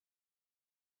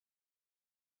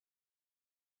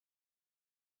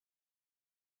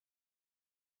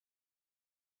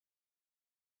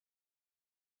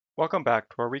Welcome back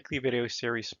to our weekly video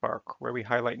series Spark, where we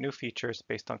highlight new features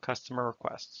based on customer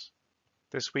requests.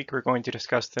 This week we're going to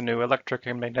discuss the new electric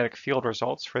and magnetic field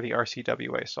results for the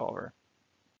RCWA solver.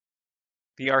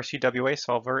 The RCWA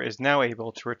solver is now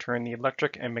able to return the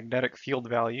electric and magnetic field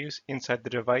values inside the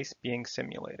device being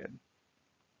simulated.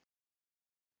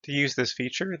 To use this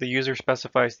feature, the user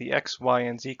specifies the X, Y,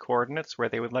 and Z coordinates where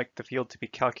they would like the field to be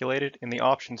calculated in the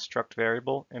options struct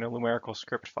variable in a Lumerical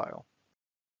script file.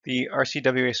 The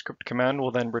RCWA script command will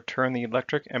then return the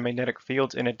electric and magnetic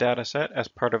fields in a dataset as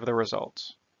part of the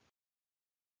results.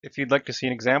 If you'd like to see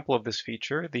an example of this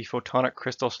feature, the photonic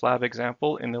crystal slab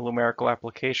example in the Lumerical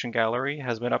application gallery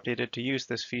has been updated to use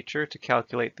this feature to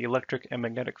calculate the electric and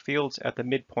magnetic fields at the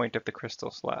midpoint of the crystal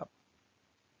slab.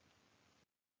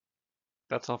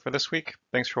 That's all for this week.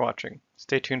 Thanks for watching.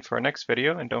 Stay tuned for our next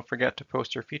video and don't forget to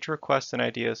post your feature requests and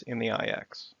ideas in the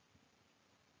IX.